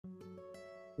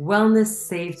Wellness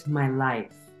saved my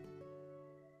life.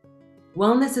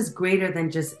 Wellness is greater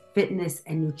than just fitness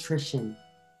and nutrition.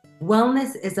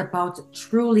 Wellness is about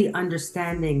truly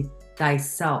understanding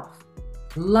thyself,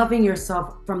 loving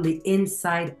yourself from the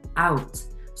inside out,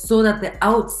 so that the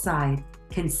outside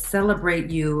can celebrate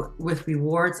you with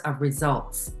rewards of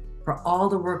results for all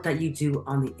the work that you do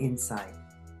on the inside.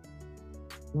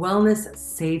 Wellness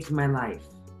saved my life.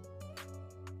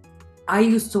 I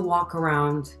used to walk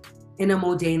around in a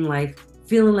mundane life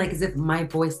feeling like as if my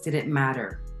voice didn't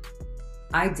matter.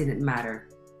 I didn't matter.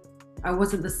 I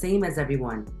wasn't the same as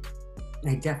everyone.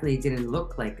 I definitely didn't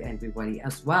look like everybody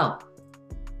as well.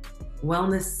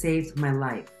 Wellness saved my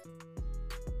life.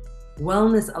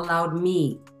 Wellness allowed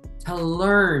me to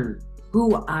learn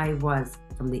who I was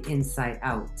from the inside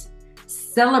out.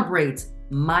 Celebrate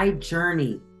my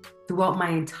journey throughout my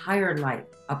entire life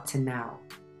up to now.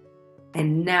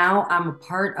 And now I'm a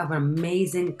part of an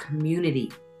amazing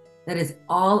community that is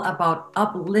all about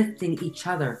uplifting each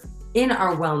other in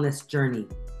our wellness journey,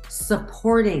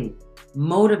 supporting,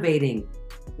 motivating,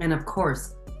 and of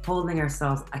course, holding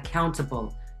ourselves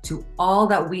accountable to all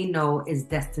that we know is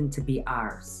destined to be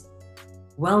ours.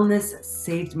 Wellness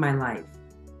saved my life.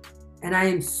 And I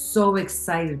am so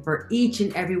excited for each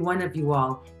and every one of you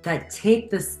all that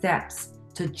take the steps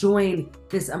to join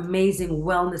this amazing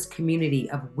wellness community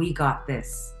of We Got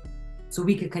This, so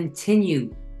we can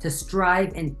continue to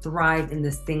strive and thrive in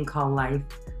this thing called life,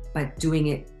 but doing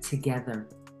it together.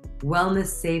 Wellness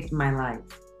saved my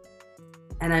life.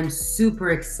 And I'm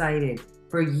super excited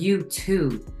for you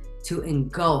too to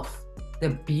engulf the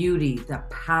beauty, the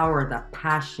power, the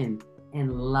passion,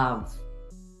 and love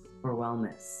for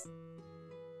wellness.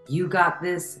 You got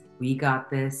this, we got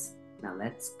this. Now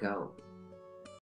let's go.